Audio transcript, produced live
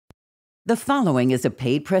The following is a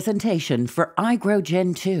paid presentation for IGROW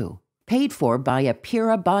Gen 2, paid for by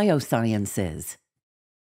APIRA BIOSCIENCES.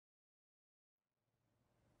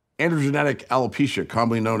 Androgenetic alopecia,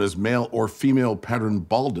 commonly known as male or female pattern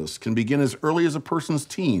baldness, can begin as early as a person's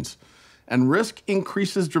teens, and risk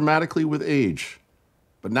increases dramatically with age.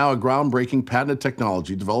 But now a groundbreaking patented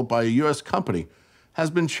technology developed by a U.S. company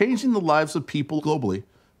has been changing the lives of people globally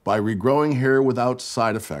by regrowing hair without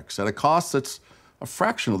side effects at a cost that's a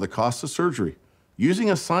fraction of the cost of surgery, using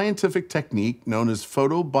a scientific technique known as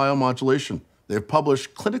photobiomodulation. They have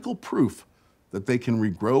published clinical proof that they can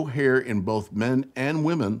regrow hair in both men and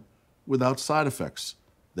women without side effects.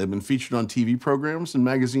 They've been featured on TV programs and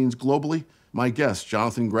magazines globally. My guest,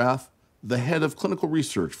 Jonathan Graff, the head of clinical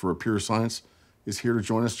research for APIRA Science, is here to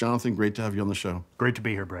join us. Jonathan, great to have you on the show. Great to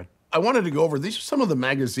be here, Brad. I wanted to go over, these are some of the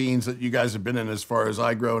magazines that you guys have been in as far as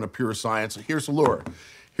IGROW and APIRA Science. Here's Allure,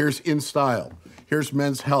 here's In Style, here's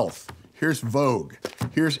Men's Health, here's Vogue,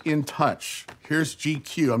 here's In Touch, here's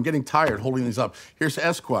GQ. I'm getting tired holding these up. Here's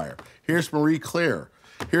Esquire, here's Marie Claire,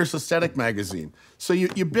 here's Aesthetic Magazine. So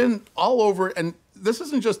you've been all over, and this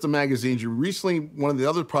isn't just the magazines. You recently, one of the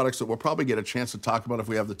other products that we'll probably get a chance to talk about if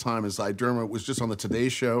we have the time is Zyderma. It was just on the Today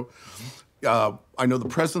Show. I know the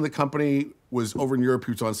president of the company was over in Europe.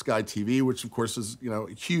 He was on Sky TV, which of course is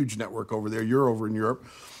a huge network over there. You're over in Europe.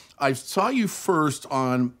 I saw you first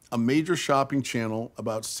on a major shopping channel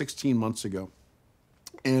about 16 months ago.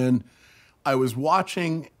 And I was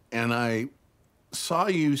watching and I saw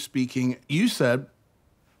you speaking. You said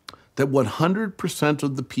that 100%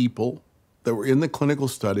 of the people that were in the clinical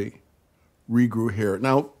study regrew hair.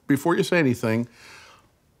 Now, before you say anything,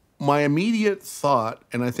 my immediate thought,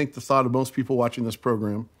 and I think the thought of most people watching this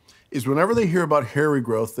program, is whenever they hear about hair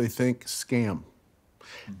regrowth, they think scam.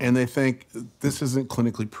 And they think this isn't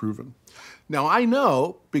clinically proven. Now, I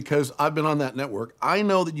know, because I've been on that network, I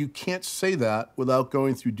know that you can't say that without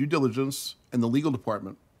going through due diligence and the legal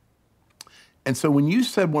department. And so when you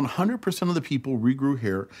said 100% of the people regrew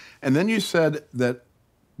hair, and then you said that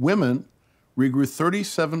women regrew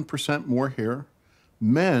 37% more hair,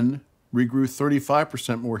 men regrew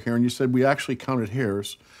 35% more hair, and you said we actually counted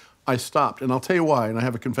hairs, I stopped. And I'll tell you why, and I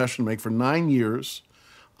have a confession to make. For 9 years,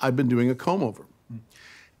 I've been doing a comb-over.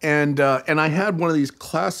 And I had one of these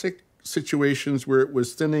classic situations where it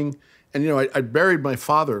was thinning, and I buried my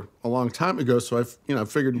father a long time ago, so I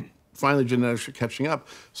figured finally genetics were catching up.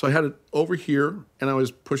 So I had it over here, and I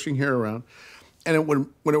was pushing hair around. And when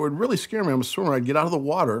it would really scare me, I'm a swimmer, I'd get out of the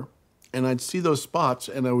water, and I'd see those spots,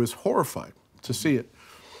 and I was horrified to see it.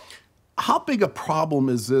 How big a problem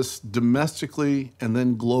is this domestically and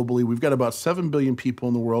then globally? We've got about 7 billion people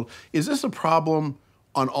in the world. Is this a problem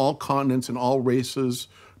on all continents and all races?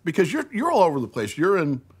 Because you're all over the place. You're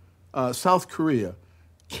in South Korea,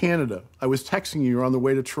 Canada. I was texting you. You're on the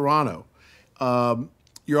way to Toronto.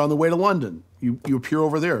 You're on the way to London. You appear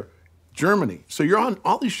over there. Germany. So you're on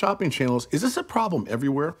all these shopping channels. Is this a problem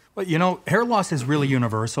everywhere? Well, hair loss is really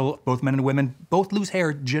universal. Both men and women both lose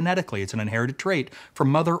hair genetically. It's an inherited trait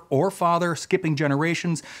from mother or father, skipping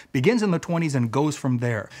generations, begins in the 20s and goes from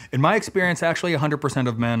there. In my experience, actually 100%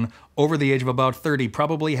 of men over the age of about 30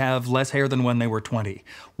 probably have less hair than when they were 20.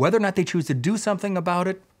 Whether or not they choose to do something about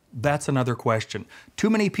it, that's another question. Too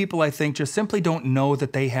many people, I think, just simply don't know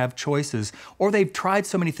that they have choices, or they've tried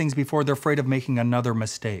so many things before they're afraid of making another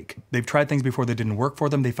mistake. They've tried things before that didn't work for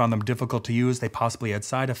them, they found them difficult to use, they possibly had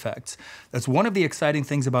side effects. That's one of the exciting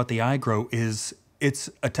things about the IGROW is it's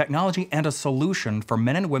a technology and a solution for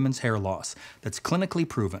men and women's hair loss that's clinically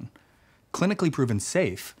proven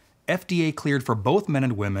safe, FDA cleared for both men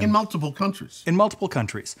and women. In multiple countries. In multiple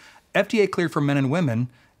countries. FDA cleared for men and women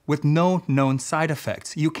with no known side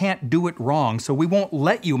effects. You can't do it wrong, so we won't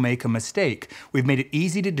let you make a mistake. We've made it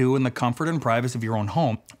easy to do in the comfort and privacy of your own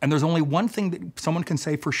home. And there's only one thing that someone can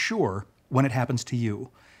say for sure when it happens to you.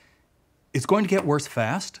 It's going to get worse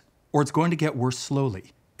fast, or it's going to get worse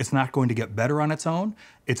slowly. It's not going to get better on its own.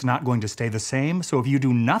 It's not going to stay the same. So if you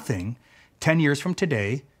do nothing, 10 years from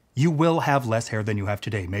today, you will have less hair than you have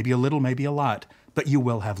today. Maybe a little, maybe a lot, but you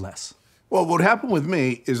will have less. Well, what happened with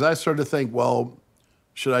me is I started to think, well,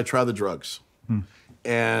 should I try the drugs?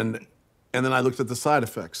 And then I looked at the side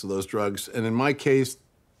effects of those drugs. And in my case,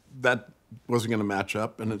 that wasn't going to match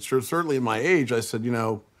up. And it's certainly at my age, I said,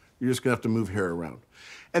 you're just going to have to move hair around.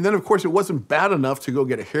 And then, of course, it wasn't bad enough to go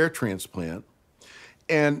get a hair transplant.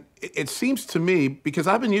 And it seems to me, because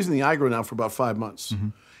I've been using the IGROW now for about 5 months.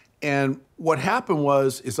 And what happened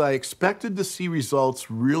is I expected to see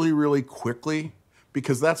results really, really quickly,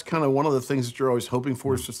 because that's kind of one of the things that you're always hoping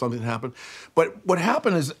for is just something to happen. But what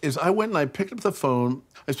happened is I went and I picked up the phone.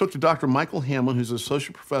 I spoke to Dr. Michael Hamlin, who's an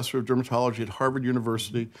associate professor of dermatology at Harvard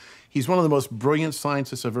University. He's one of the most brilliant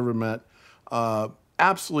scientists I've ever met.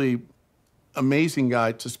 Absolutely amazing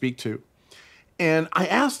guy to speak to. And I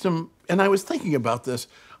asked him, and I was thinking about this,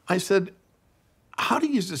 I said, how do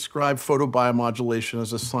you describe photobiomodulation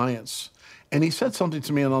as a science? And he said something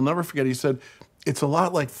to me, and I'll never forget. He said, it's a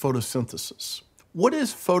lot like photosynthesis. What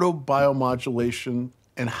is photobiomodulation,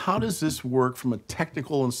 and how does this work from a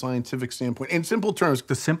technical and scientific standpoint? In simple terms,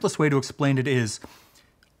 the simplest way to explain it is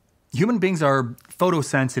human beings are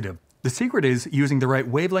photosensitive. The secret is using the right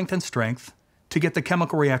wavelength and strength to get the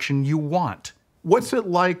chemical reaction you want. What's it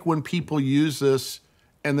like when people use this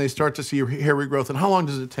and they start to see hair regrowth, and how long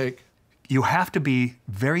does it take? You have to be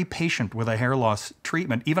very patient with a hair loss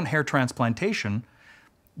treatment. Even hair transplantation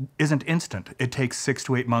isn't instant. It takes 6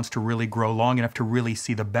 to 8 months to really grow long enough to really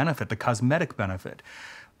see the benefit, the cosmetic benefit.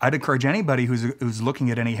 I'd encourage anybody who's looking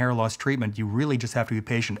at any hair loss treatment, you really just have to be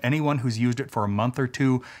patient. Anyone who's used it for a month or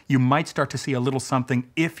two, you might start to see a little something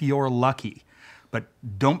if you're lucky. But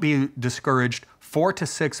don't be discouraged. 4 to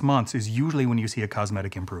 6 months is usually when you see a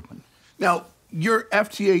cosmetic improvement. Now, you're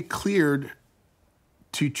FDA cleared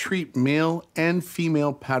to treat male and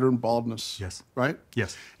female pattern baldness. Yes. Right?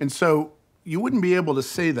 Yes. And so you wouldn't be able to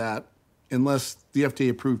say that unless the FDA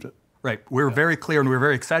approved it. Right. We're very clear and we're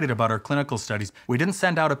very excited about our clinical studies. We didn't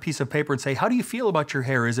send out a piece of paper and say, how do you feel about your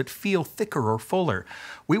hair? Is it feel thicker or fuller?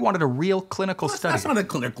 We wanted a real clinical study. That's not a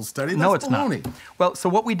clinical study. No, that's it's baloney. not. Well, so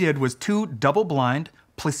what we did was 2 double-blind,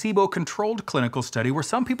 placebo-controlled clinical study where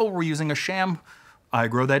some people were using a sham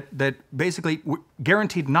IGROW that basically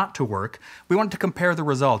guaranteed not to work. We wanted to compare the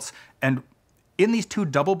results. And in these 2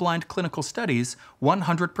 double-blind clinical studies,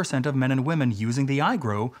 100% of men and women using the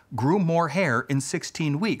IGROW grew more hair in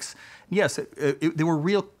 16 weeks. Yes, they were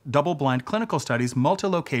real double-blind clinical studies,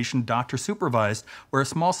 multi-location, doctor-supervised, where a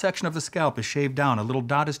small section of the scalp is shaved down, a little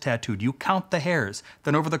dot is tattooed. You count the hairs.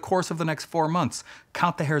 Then over the course of the next 4 months,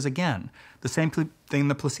 count the hairs again. The same thing in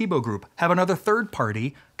the placebo group. Have another third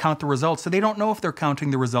party count the results, so they don't know if they're counting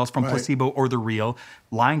the results from placebo or the real.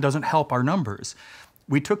 Lying doesn't help our numbers.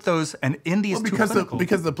 We took those, and in these because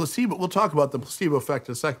the placebo, we'll talk about the placebo effect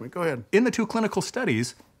in a second. Go ahead. In the 2 clinical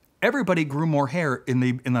studies, everybody grew more hair in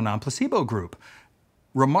the non-placebo group.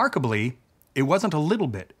 Remarkably, it wasn't a little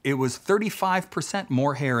bit. It was 35%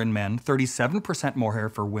 more hair in men, 37% more hair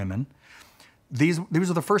for women. These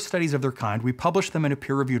are the first studies of their kind. We published them in a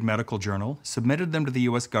peer-reviewed medical journal, submitted them to the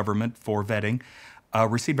U.S. government for vetting,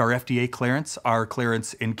 received our FDA clearance, our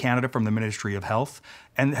clearance in Canada from the Ministry of Health,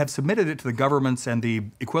 and have submitted it to the governments and the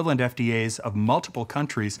equivalent FDAs of multiple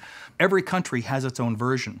countries. Every country has its own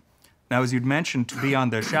version. Now, as you'd mentioned, to be on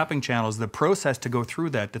the shopping channels, the process to go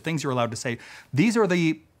through that, the things you're allowed to say,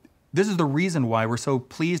 this is the reason why we're so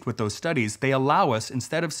pleased with those studies. They allow us,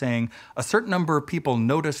 instead of saying a certain number of people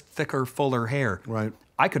noticed thicker, fuller hair, right.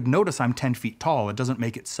 I could notice I'm 10 feet tall. It doesn't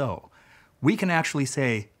make it so. We can actually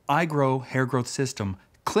say, IGROW hair growth system,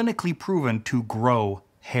 clinically proven to grow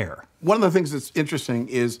hair. One of the things that's interesting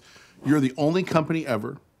is you're the only company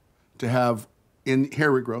ever to have, in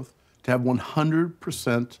hair regrowth, to have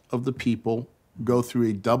 100% of the people go through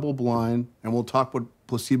a double-blind, and we'll talk what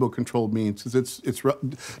placebo-controlled means, because it's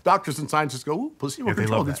doctors and scientists go, ooh,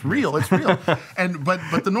 placebo-controlled, it's real, it's real.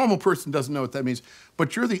 But the normal person doesn't know what that means.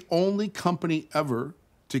 But you're the only company ever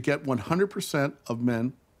to get 100% of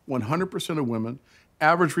men, 100% of women,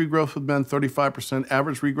 average regrowth with men 35%,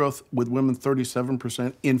 average regrowth with women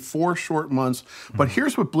 37% in 4 short months. But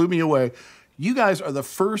here's what blew me away. You guys are the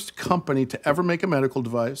first company to ever make a medical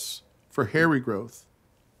device for hair regrowth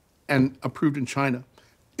and approved in China.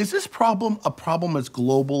 Is this problem a problem as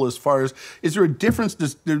global as far as, is there a difference?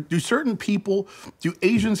 Do certain people, do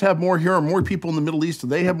Asians have more hair or more people in the Middle East, do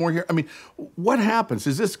they have more hair? I mean, what happens?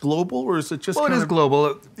 Is this global or is it just Well, it is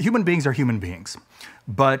global. Human beings are human beings.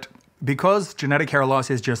 But because genetic hair loss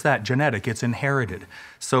is just that, genetic, it's inherited.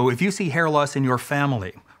 So if you see hair loss in your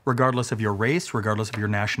family, regardless of your race, regardless of your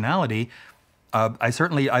nationality,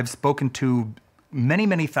 I've spoken to many,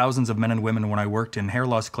 many thousands of men and women when I worked in hair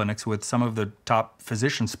loss clinics with some of the top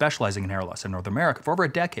physicians specializing in hair loss in North America for over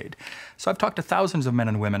a decade. So I've talked to thousands of men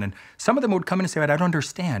and women, and some of them would come in and say, I don't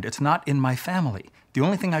understand. It's not in my family. The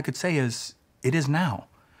only thing I could say is, it is now.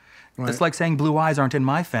 Right. It's like saying blue eyes aren't in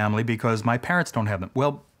my family because my parents don't have them.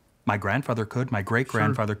 Well, my grandfather could, my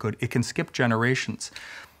great-grandfather could. It can skip generations.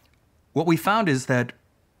 What we found is that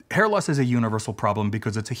hair loss is a universal problem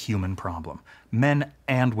because it's a human problem. Men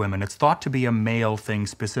and women. It's thought to be a male thing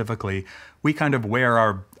specifically. We kind of wear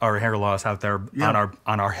our hair loss out there on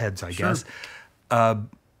our heads, I guess.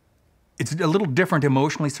 It's a little different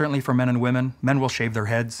emotionally, certainly for men and women. Men will shave their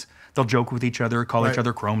heads. They'll joke with each other, call each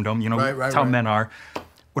other chromedome. That's how men are.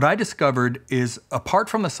 What I discovered is, apart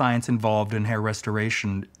from the science involved in hair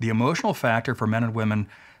restoration, the emotional factor for men and women,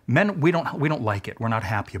 we don't like it. We're not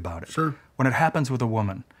happy about it. Sure. When it happens with a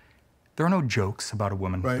woman, there are no jokes about a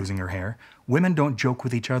woman losing her hair. Women don't joke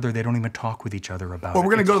with each other. They don't even talk with each other about it. Well,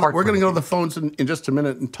 we're going to go to the phones in just a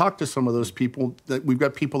minute and talk to some of those people. We've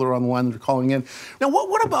got people that are on the line that are calling in. Now,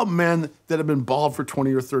 what about men that have been bald for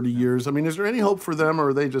 20 or 30 years? I mean, is there any hope for them, or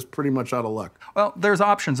are they just pretty much out of luck? Well, there's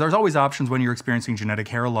options. There's always options when you're experiencing genetic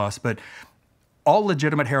hair loss, but all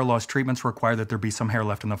legitimate hair loss treatments require that there be some hair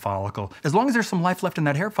left in the follicle. As long as there's some life left in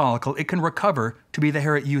that hair follicle, it can recover to be the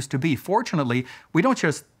hair it used to be. Fortunately, we don't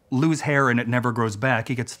just lose hair and it never grows back.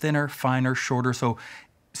 It gets thinner, finer, shorter. So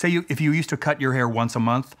say if you used to cut your hair once a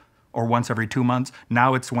month or once every 2 months,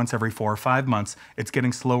 now it's once every 4 or 5 months. It's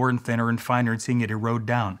getting slower and thinner and finer and seeing it erode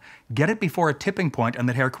down. Get it before a tipping point and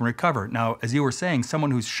the hair can recover. Now, as you were saying,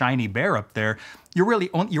 someone who's shiny bare up there, your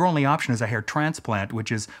only option is a hair transplant,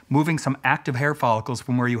 which is moving some active hair follicles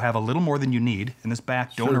from where you have a little more than you need in this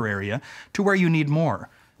back donor area to where you need more.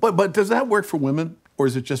 But does that work for women, or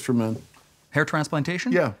is it just for men? Hair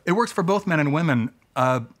transplantation? Yeah. It works for both men and women.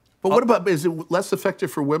 But what about, is it less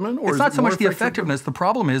effective for women? Or it's not so much the effectiveness. The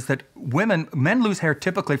problem is that men lose hair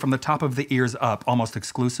typically from the top of the ears up, almost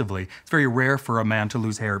exclusively. It's very rare for a man to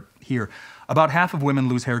lose hair here. About half of women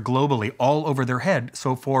lose hair globally, all over their head.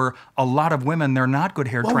 So for a lot of women, they're not good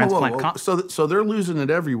hair transplant. So they're losing it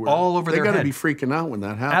everywhere. All over their head. They got to be freaking out when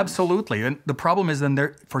that happens. Absolutely. And the problem is then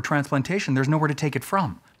for transplantation, there's nowhere to take it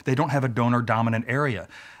from. They don't have a donor-dominant area.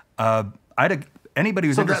 Anybody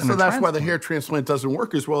who's interested in that's why the hair transplant doesn't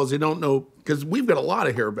work as well, as they don't know, because we've got a lot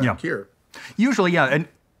of hair back here. Usually, yeah, and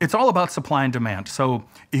it's all about supply and demand. So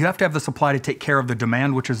you have to have the supply to take care of the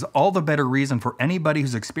demand, which is all the better reason for anybody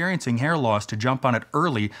who's experiencing hair loss to jump on it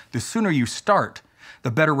early. The sooner you start,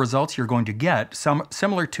 the better results you're going to get.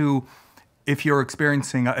 Similar to if you're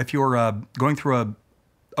experiencing, if you're going through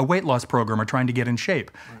a weight loss program or trying to get in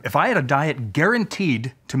shape. If I had a diet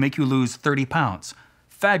guaranteed to make you lose 30 pounds,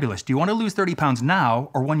 fabulous. Do you want to lose 30 pounds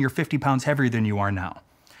now or when you're 50 pounds heavier than you are now?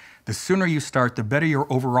 The sooner you start, the better your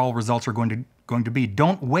overall results are going to be.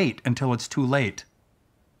 Don't wait until it's too late.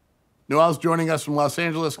 Noelle's joining us from Los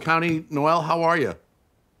Angeles County. Noelle, how are you?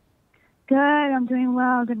 Good. I'm doing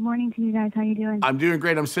well. Good morning to you guys. How you doing? I'm doing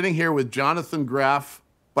great. I'm sitting here with Jonathan Graff.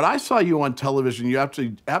 But I saw you on television. You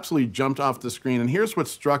absolutely jumped off the screen. And here's what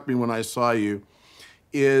struck me when I saw you,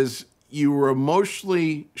 is you were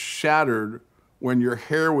emotionally shattered when your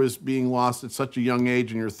hair was being lost at such a young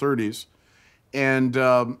age in your 30s. And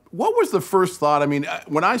what was the first thought? I mean,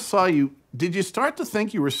 when I saw you, did you start to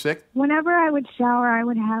think you were sick? Whenever I would shower, I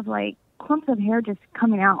would have like clumps of hair just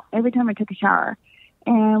coming out every time I took a shower.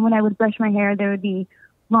 And when I would brush my hair, there would be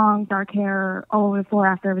long, dark hair all over the floor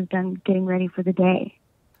after I was done getting ready for the day.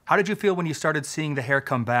 How did you feel when you started seeing the hair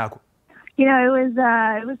come back? You know,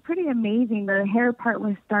 it was pretty amazing. The hair part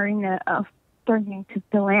was starting to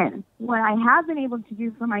fill in. What I have been able to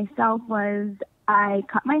do for myself was I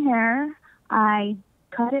cut my hair, I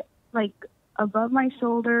cut it like above my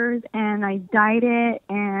shoulders, and I dyed it,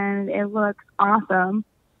 and it looks awesome.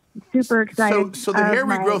 I'm super excited. So the hair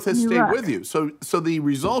regrowth has stayed with you. So the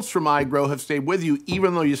results from IGROW have stayed with you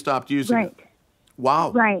even though you stopped using it.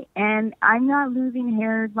 Wow. Right. And I'm not losing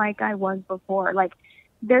hair like I was before. Like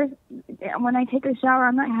when I take a shower,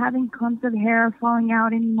 I'm not having clumps of hair falling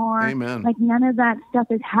out anymore. Amen. Like none of that stuff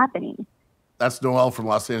is happening. That's Noelle from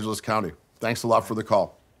Los Angeles County. Thanks a lot for the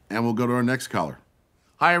call. And we'll go to our next caller.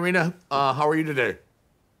 Hi, Irina. How are you today?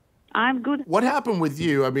 I'm good. What happened with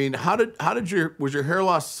you? I mean, was your hair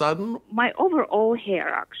loss sudden? My overall hair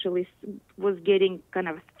actually was getting kind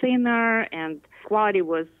of thinner, and quality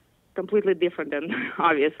was completely different than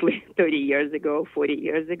obviously 30 years ago, 40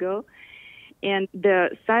 years ago. And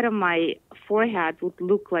the side of my forehead would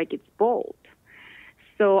look like it's bald.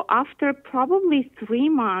 So after probably 3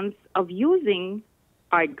 months of using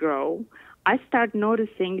IGROW, I start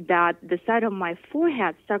noticing that the side of my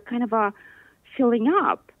forehead start kind of filling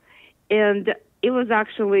up. And it was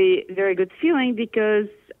actually a very good feeling because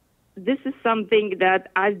this is something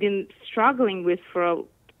that I've been struggling with for a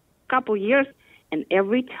couple years. And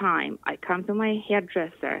every time I come to my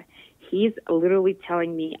hairdresser, he's literally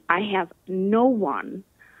telling me I have no one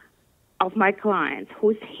of my clients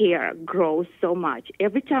whose hair grows so much.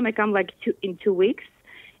 Every time I come in 2 weeks,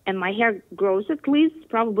 and my hair grows at least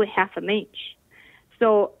probably half an inch.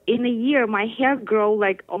 So in a year, my hair grow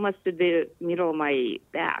like almost to the middle of my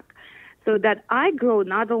back. So that IGROW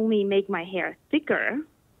not only make my hair thicker,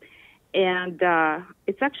 and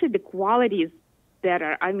it's actually the quality is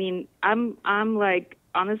better. I mean, I'm like,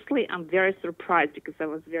 honestly, I'm very surprised because I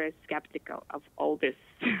was very skeptical of all this.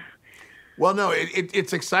 Well, no,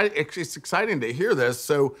 it's exciting. It's exciting to hear this.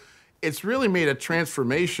 So it's really made a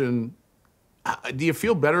transformation. Do you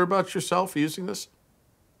feel better about yourself using this?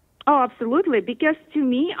 Oh, absolutely. Because to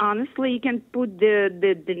me, honestly, you can put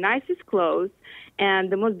the nicest clothes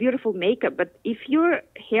and the most beautiful makeup, but if your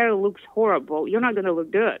hair looks horrible, you're not going to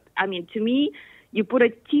look good. I mean, to me, you put a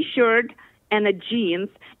T-shirt and a jeans,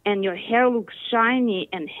 and your hair looks shiny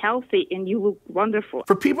and healthy, and you look wonderful.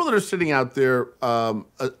 For people that are sitting out there,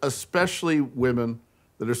 especially women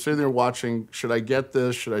that are sitting there watching, should I get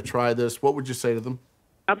this? Should I try this? What would you say to them?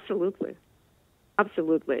 Absolutely.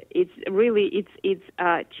 Absolutely. It's really, it's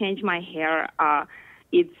changed my hair.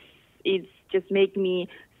 It's just make me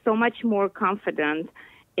so much more confident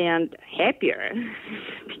and happier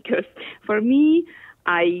because for me,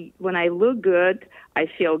 when I look good, I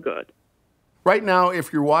feel good. Right now,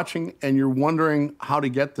 if you're watching and you're wondering how to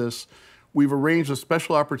get this, we've arranged a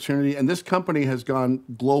special opportunity, and this company has gone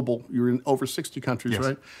global. You're in over 60 countries, yes.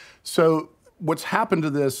 Right? So what's happened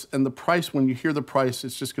to this, and the price, when you hear the price,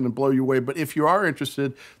 it's just going to blow you away. But if you are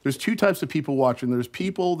interested, there's two types of people watching. There's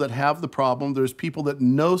people that have the problem. There's people that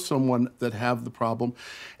know someone that have the problem.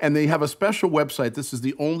 And they have a special website. This is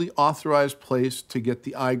the only authorized place to get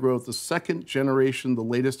the IGROW, the second generation, the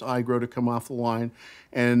latest IGROW to come off the line.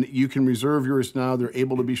 And you can reserve yours now. They're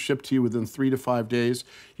able to be shipped to you within 3 to 5 days.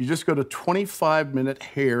 You just go to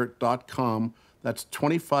 25minutehair.com. That's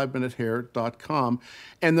 25minutehair.com.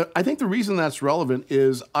 And I think the reason that's relevant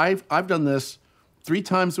is I've done this 3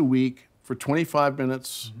 times a week for 25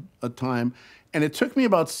 minutes a time. And it took me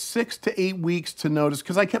about 6 to 8 weeks to notice,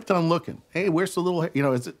 because I kept on looking. Hey, where's the little,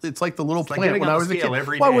 it's like the little plant when I was a kid.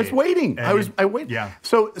 Well, I was waiting. I waited. Yeah.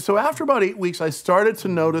 So after about 8 weeks, I started to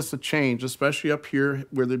notice a change, especially up here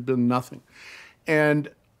where there'd been nothing. And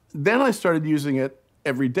then I started using it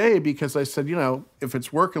every day because I said, if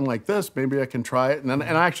it's working like this, maybe I can try it. And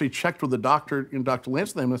I actually checked with the doctor, Dr.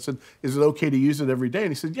 Lansdale, and I said, is it okay to use it every day? And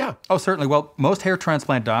he said, yeah. Oh, certainly. Well, most hair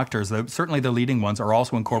transplant doctors, certainly the leading ones, are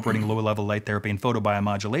also incorporating low-level light therapy and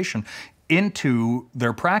photobiomodulation into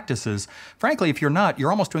their practices. Frankly, if you're not,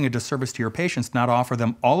 you're almost doing a disservice to your patients to not offer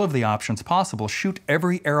them all of the options possible. Shoot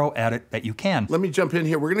every arrow at it that you can. Let me jump in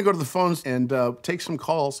here. We're going to go to the phones and take some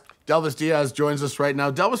calls. Delvis Diaz joins us right now.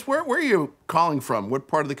 Delvis, where are you calling from? What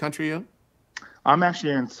part of the country are you in? I'm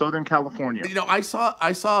actually in Southern California. I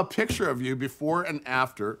saw a picture of you before and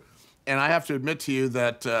after, and I have to admit to you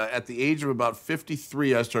that at the age of about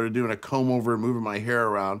 53, I started doing a comb over and moving my hair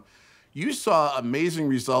around. You saw amazing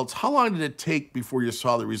results. How long did it take before you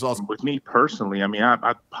saw the results? With me personally, I mean, I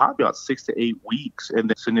probably about 6 to 8 weeks, and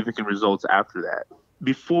then significant results after that.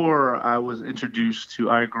 Before I was introduced to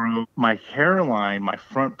IGROW, my hairline, my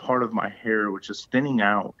front part of my hair was just thinning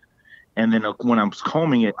out. And then when I was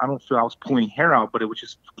combing it, I don't feel I was pulling hair out, but it was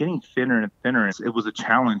just getting thinner and thinner. It was a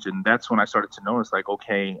challenge. And that's when I started to notice, like,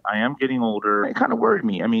 okay, I am getting older. It kind of worried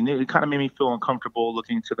me. I mean, it kind of made me feel uncomfortable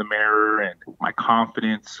looking into the mirror and my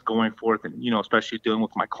confidence going forth and, especially dealing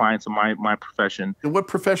with my clients and my profession. And what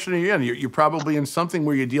profession are you in? You're probably in something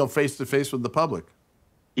where you deal face-to-face with the public.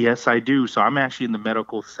 Yes, I do. So I'm actually in the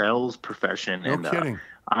medical sales profession. No kidding.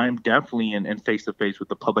 I'm definitely in face-to-face with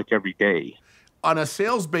the public every day. On a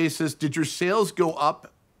sales basis, did your sales go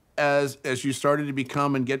up as you started to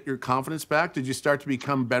become and get your confidence back? Did you start to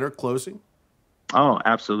become better closing? Oh,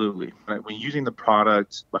 absolutely. When using the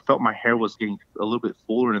product, I felt my hair was getting a little bit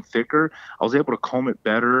fuller and thicker. I was able to comb it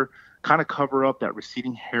better, kind of cover up that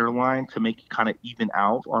receding hairline to make it kind of even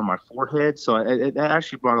out on my forehead. So it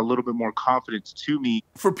actually brought a little bit more confidence to me.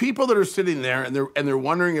 For people that are sitting there and they're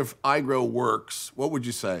wondering if IGROW works, what would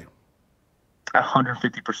you say?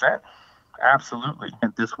 150%. Absolutely.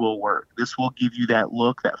 And this will work. This will give you that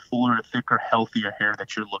look, that fuller, thicker, healthier hair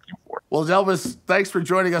that you're looking for. Well, Delvis, thanks for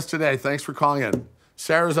joining us today. Thanks for calling in.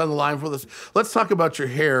 Sarah's on the line with us. Let's talk about your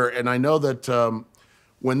hair. And I know that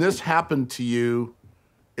when this happened to you,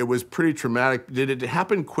 it was pretty traumatic. Did it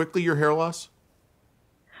happen quickly, your hair loss?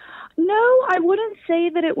 No, I wouldn't say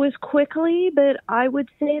that it was quickly, but I would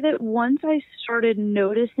say that once I started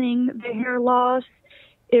noticing the hair loss,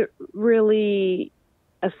 it really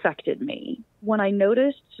affected me. When I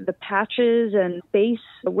noticed the patches and face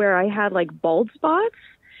where I had like bald spots,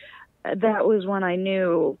 that was when I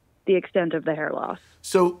knew the extent of the hair loss.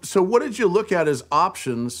 So what did you look at as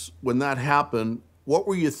options when that happened? What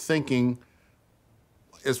were you thinking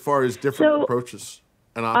as far as different approaches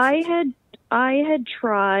and options? I had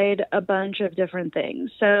tried a bunch of different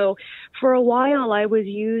things. So for a while I was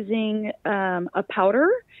using a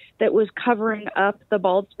powder that was covering up the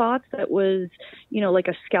bald spots that was, like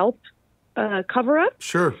a scalp cover-up.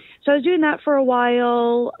 Sure. So I was doing that for a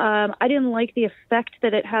while. I didn't like the effect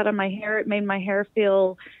that it had on my hair. It made my hair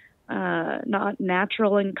feel not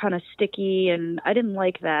natural and kind of sticky, and I didn't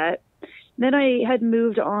like that. Then I had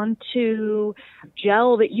moved on to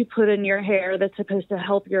gel that you put in your hair that's supposed to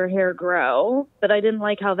help your hair grow, but I didn't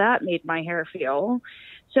like how that made my hair feel.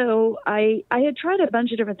 So I had tried a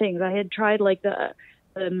bunch of different things. I had tried like the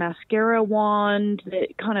mascara wand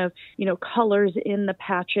that kind of, colors in the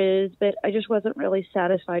patches, but I just wasn't really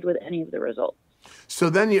satisfied with any of the results. So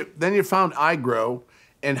then you found IGROW,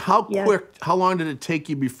 and how long did it take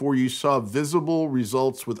you before you saw visible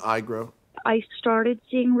results with IGROW? I started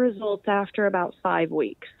seeing results after about 5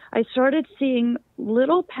 weeks. I started seeing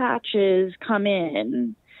little patches come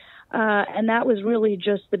in, and that was really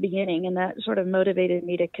just the beginning, and that sort of motivated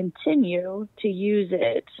me to continue to use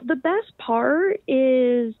it. The best part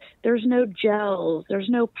is there's no gels, there's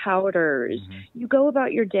no powders. You go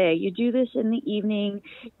about your day. You do this in the evening.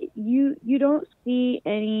 You don't see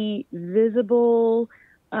any visible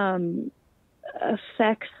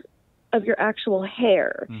effects of your actual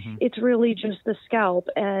hair. It's really just the scalp,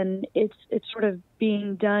 and it's sort of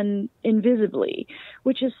being done invisibly,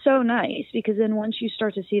 which is so nice, because then once you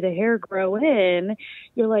start to see the hair grow in,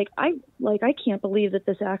 you're like, I can't believe that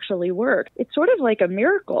this actually worked. It's sort of like a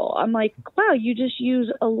miracle. I'm like, wow, you just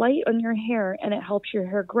use a light on your hair and it helps your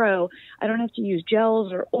hair grow. I don't have to use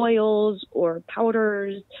gels or oils or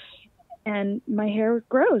powders, and my hair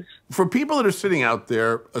grows. For people that are sitting out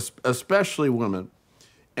there, especially women,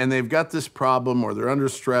 and they've got this problem, or they're under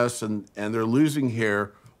stress and they're losing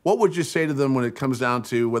hair, what would you say to them when it comes down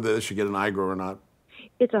to whether they should get an IGROW or not?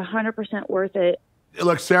 It's 100% worth it.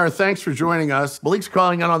 Look, Sarah, thanks for joining us. Malik's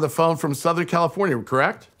calling in on the phone from Southern California,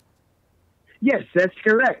 correct? Yes, that's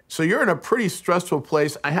correct. So you're in a pretty stressful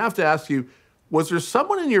place. I have to ask you, was there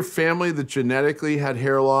someone in your family that genetically had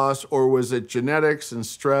hair loss, or was it genetics and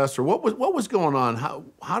stress, or what was going on?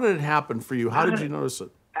 How did it happen for you? How did you notice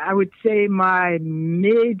it? I would say my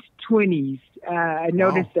mid-20s. I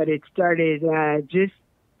noticed that it started just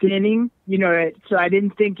thinning, so I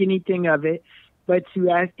didn't think anything of it. But to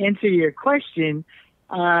answer your question,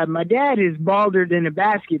 my dad is balder than a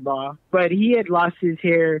basketball, but he had lost his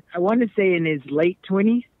hair, I want to say, in his late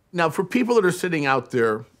 20s. Now, for people that are sitting out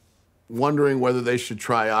there wondering whether they should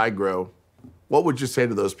try IGROW, what would you say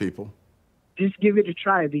to those people? Just give it a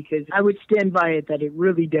try, because I would stand by it that it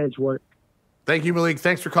really does work. Thank you, Malik.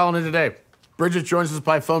 Thanks for calling in today. Bridget joins us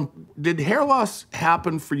by phone. Did hair loss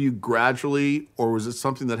happen for you gradually, or was it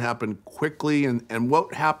something that happened quickly? And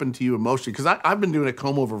what happened to you emotionally? Because I've been doing a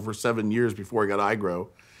comb over for 7 years before I got IGROW.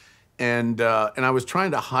 And I was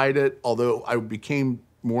trying to hide it, although I became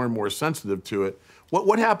more and more sensitive to it.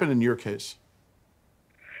 What happened in your case?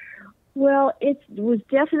 Well, it was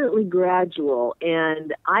definitely gradual,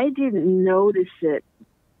 and I didn't notice it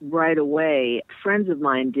right away. Friends of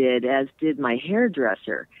mine did, as did my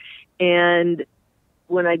hairdresser. And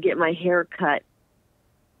when I get my hair cut,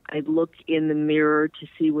 I'd look in the mirror to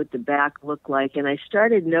see what the back looked like, and I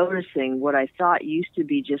started noticing what I thought used to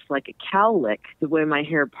be just like a cowlick. The way my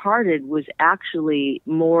hair parted was actually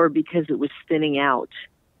more because it was thinning out.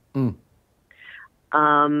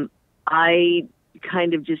 I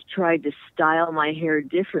kind of just tried to style my hair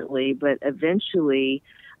differently, but eventually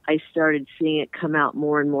I started seeing it come out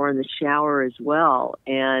more and more in the shower as well,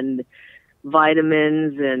 and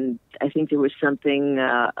vitamins, and I think there was something,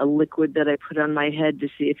 a liquid that I put on my head to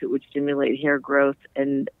see if it would stimulate hair growth,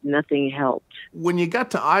 and nothing helped. When you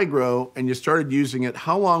got to IGROW and you started using it,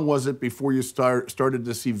 how long was it before you started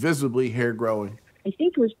to see visibly hair growing? I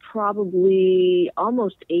think it was probably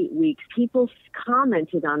almost 8 weeks. People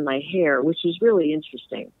commented on my hair, which is really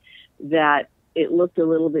interesting, that it looked a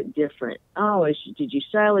little bit different. Oh, did you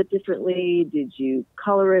style it differently? Did you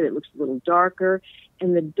color it? It looks a little darker.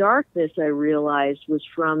 And the darkness, I realized, was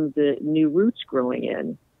from the new roots growing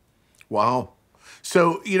in. Wow.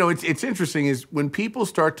 So, it's interesting is when people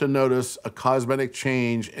start to notice a cosmetic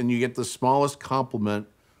change and you get the smallest compliment,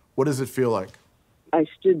 what does it feel like? I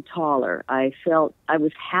stood taller. I felt I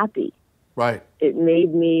was happy. Right. It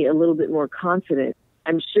made me a little bit more confident.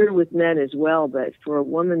 I'm sure with men as well, but for a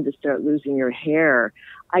woman to start losing her hair,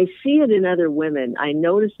 I see it in other women. I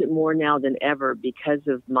notice it more now than ever because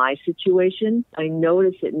of my situation. I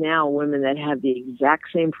notice it now, women that have the exact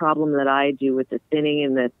same problem that I do with the thinning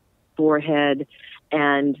in the forehead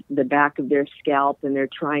and the back of their scalp, and they're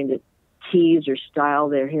trying to tease or style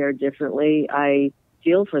their hair differently. I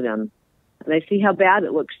feel for them. And I see how bad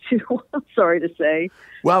it looks, too. I'm sorry to say.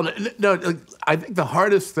 Well, no, I think the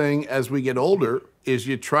hardest thing as we get older is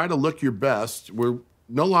you try to look your best. We're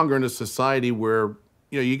no longer in a society where,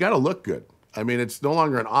 you got to look good. I mean, it's no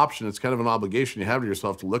longer an option. It's kind of an obligation you have to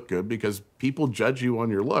yourself to look good because people judge you on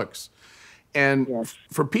your looks. And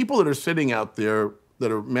for people that are sitting out there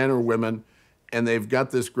that are men or women and they've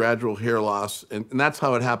got this gradual hair loss, and that's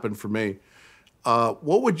how it happened for me,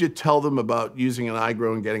 what would you tell them about using an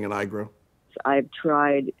IGROW and getting an IGROW? I've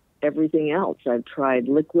tried everything else. I've tried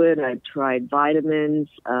liquid, I've tried vitamins,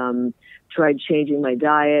 tried changing my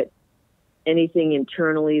diet, anything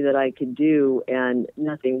internally that I could do, and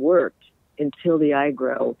nothing worked until the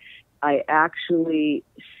IGROW. I actually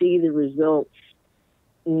see the results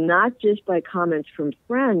not just by comments from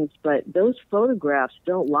friends, but those photographs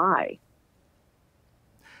don't lie.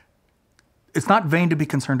 It's not vain to be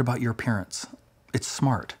concerned about your appearance. It's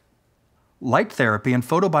smart. Light therapy and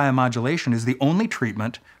photobiomodulation is the only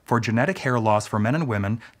treatment for genetic hair loss for men and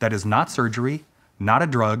women that is not surgery, not a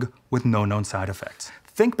drug, with no known side effects.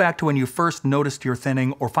 Think back to when you first noticed your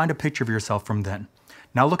thinning or find a picture of yourself from then.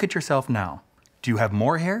 Now look at yourself now. Do you have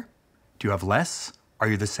more hair? Do you have less? Are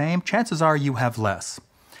you the same? Chances are you have less.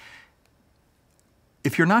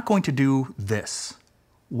 If you're not going to do this,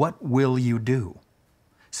 what will you do?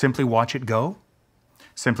 Simply watch it go?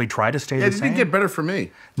 Simply try to stay the same? It didn't get better for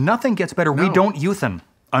me. Nothing gets better. No. We don't youthen,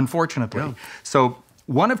 unfortunately. No. So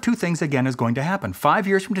one of two things, again, is going to happen. 5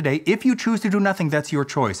 years from today, if you choose to do nothing, that's your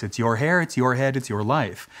choice. It's your hair, it's your head, it's your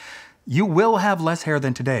life. You will have less hair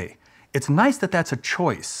than today. It's nice that that's a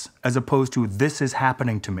choice as opposed to this is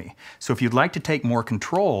happening to me. So if you'd like to take more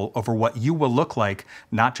control over what you will look like,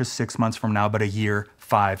 not just 6 months from now, but a year,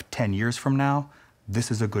 5, 10 years from now,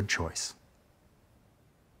 this is a good choice.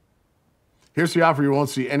 Here's the offer you won't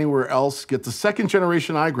see anywhere else. Get the second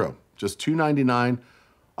generation IGROW, just $299,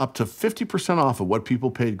 up to 50% off of what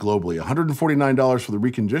people paid globally. $149 for the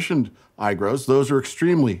reconditioned IGROWs. Those are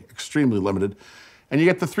extremely, extremely limited. And you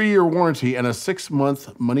get the 3-year warranty and a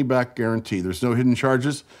 6-month money-back guarantee. There's no hidden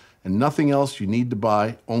charges and nothing else you need to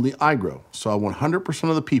buy, only IGROW. Saw 100%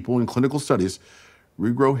 of the people in clinical studies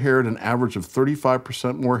regrow hair at an average of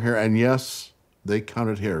 35% more hair. And yes, they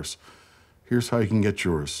counted hairs. Here's how you can get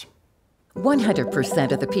yours.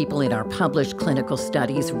 100% of the people in our published clinical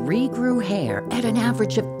studies regrew hair at an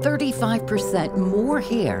average of 35% more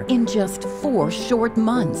hair in just 4 short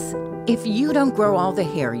months. If you don't grow all the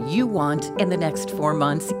hair you want in the next 4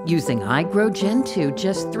 months using IGROW Gen 2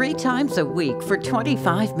 just 3 times a week for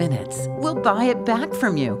 25 minutes, we'll buy it back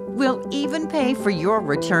from you. We'll even pay for your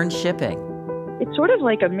return shipping. It's sort of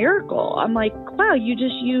like a miracle. I'm like, wow, you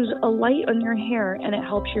just use a light on your hair and it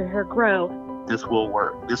helps your hair grow. This will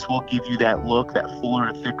work. This will give you that look, that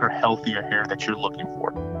fuller, thicker, healthier hair that you're looking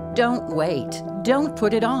for. Don't wait. Don't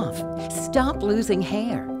put it off. Stop losing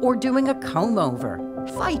hair or doing a comb over.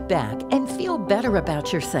 Fight back and feel better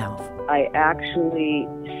about yourself. I actually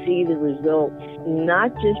see the results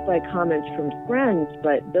not just by comments from friends,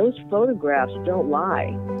 but those photographs don't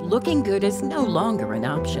lie. Looking good is no longer an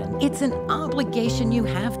option. It's an obligation you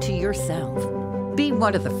have to yourself. Be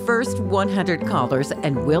one of the first 100 callers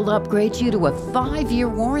and we'll upgrade you to a 5-year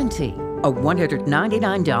warranty, a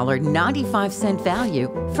 $199.95 value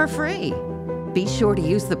for free. Be sure to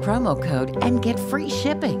use the promo code and get free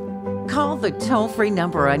shipping. Call the toll-free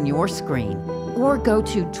number on your screen or go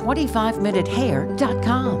to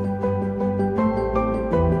 25minutehair.com.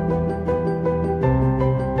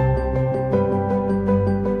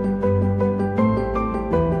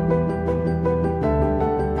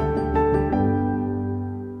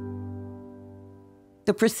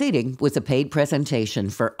 The proceeding was a paid presentation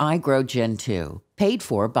for IGROW Gen 2, paid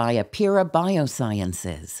for by APIRA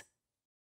BIOSCIENCES.